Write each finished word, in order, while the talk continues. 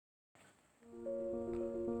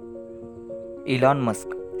Elon Musk,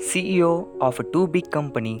 CEO of a too big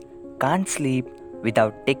company, can't sleep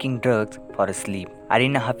without taking drugs for a sleep.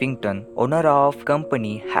 Arianna Huffington, owner of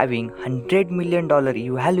company having $100 million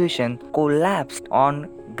evaluation, collapsed on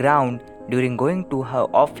ground during going to her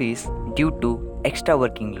office due to extra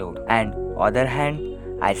working load. And other hand,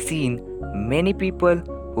 I seen many people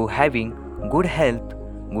who having good health,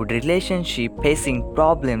 good relationship facing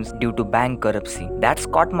problems due to bank corruption. That's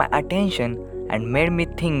caught my attention and made me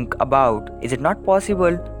think about, is it not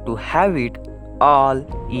possible to have it all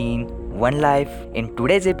in one life? In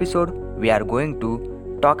today's episode, we are going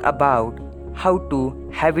to talk about how to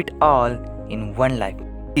have it all in one life.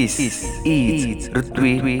 This is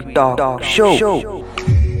Rutvik Talk Show.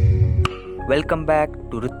 Welcome back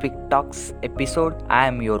to Rutvik Talks episode. I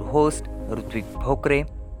am your host Rutvik Bhokre.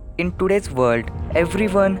 In today's world,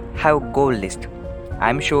 everyone have goal list.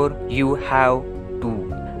 I'm sure you have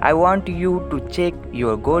too. I want you to check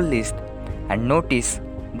your goal list and notice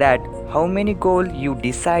that how many goals you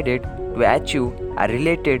decided to achieve are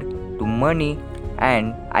related to money,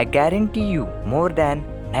 and I guarantee you more than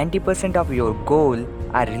 90% of your goal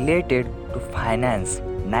are related to finance.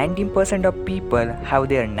 90% of people have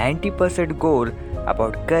their 90% goal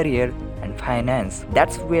about career and finance.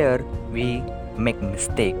 That's where we make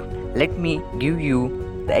mistake. Let me give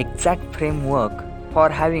you the exact framework for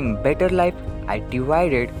having better life. I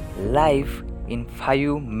divided life in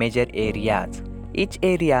 5 major areas. Each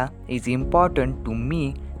area is important to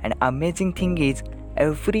me, and amazing thing is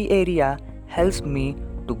every area helps me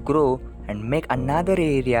to grow and make another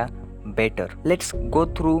area better. Let's go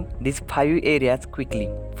through these 5 areas quickly.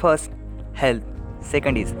 First, health.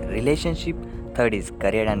 Second is relationship. Third is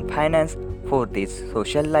career and finance. Fourth is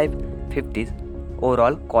social life. Fifth is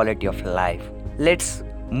overall quality of life. Let's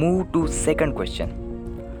move to second question.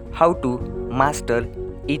 How to master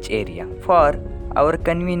each area. For our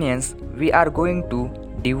convenience, we are going to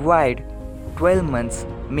divide 12 months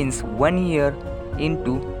means 1 year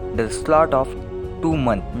into the slot of 2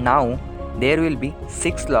 months. Now there will be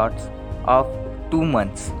 6 slots of 2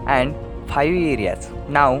 months and 5 areas.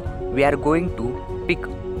 Now we are going to pick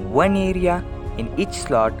one area in each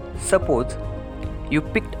slot. Suppose you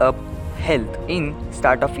picked up health in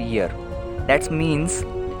start of year. That means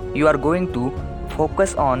you are going to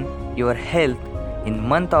focus on your health in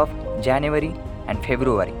month of January and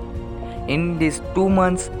February. In these 2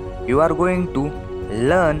 months, you are going to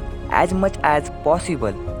learn as much as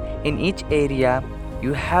possible. In each area,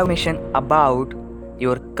 you have mention about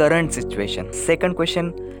your current situation. Second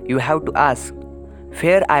question you have to ask,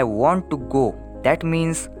 where I want to go. That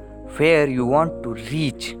means where you want to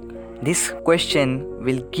reach. This question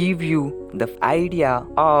will give you the idea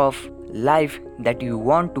of life that you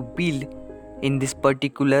want to build in this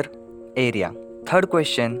particular area. Third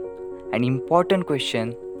question, an important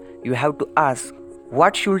question you have to ask,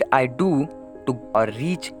 what should I do to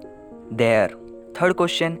reach there? Third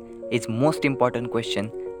question is most important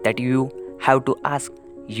question that you have to ask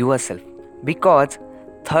yourself, because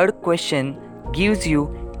third question gives you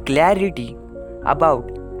clarity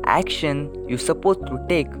about action you supposed to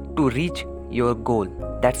take to reach your goal.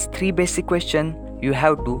 That's 3 basic questions you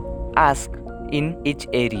have to ask in each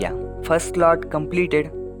area. First slot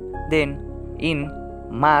completed, then in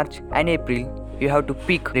March and April you have to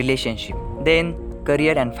pick relationship, then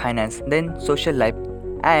career and finance, then social life,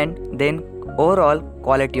 and then overall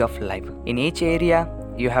quality of life. In each area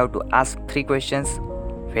you have to ask 3 questions: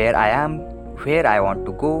 where I am, where I want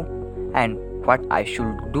to go, and what I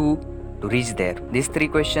should do to reach there. These 3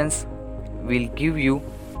 questions will give you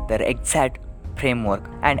the exact framework,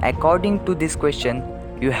 and according to this question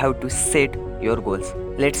you have to set your goals.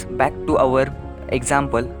 Let's back to our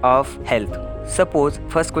example of health. Suppose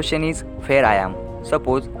first question is where I am.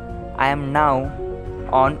 Suppose I am now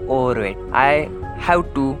on overweight. I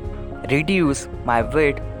have to reduce my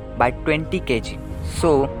weight by 20 kg.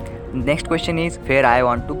 So next question is where I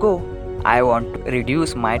want to go. I want to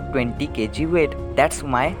reduce my 20 kg weight. That's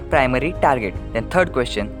my primary target. Then third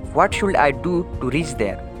question, what should I do to reach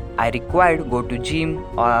there? I require to go to gym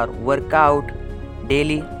or work out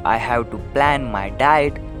daily. I have to plan my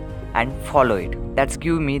diet and follow it. That's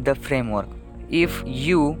give me the framework. If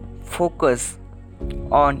you focus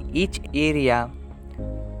on each area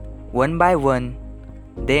one by one,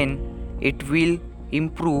 then it will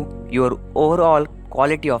improve your overall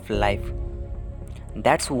quality of life.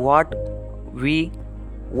 That's what we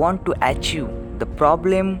want to achieve. The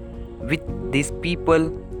problem with these people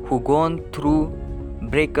who gone through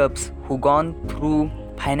breakups, who gone through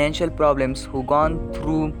financial problems, who gone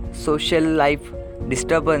through social life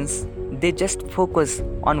disturbance, they just focus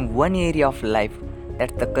on one area of life,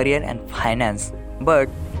 that's the career and finance. But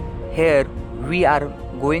here we are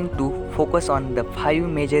going to focus on the 5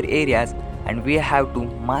 major areas, and we have to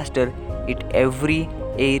master it every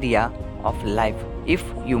area of life. If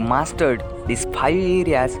you mastered these 5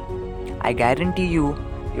 areas, I guarantee you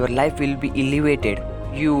your life will be elevated.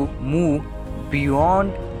 You move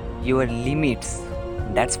beyond your limits.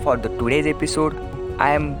 That's for the today's episode.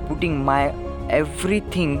 I am putting my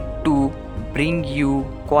everything to bring you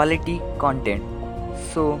quality content.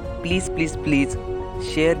 So please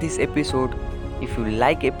share this episode. If you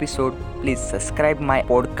like episode, please subscribe my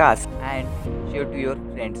podcast and share to your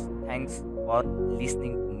friends. Thanks for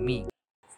listening to me.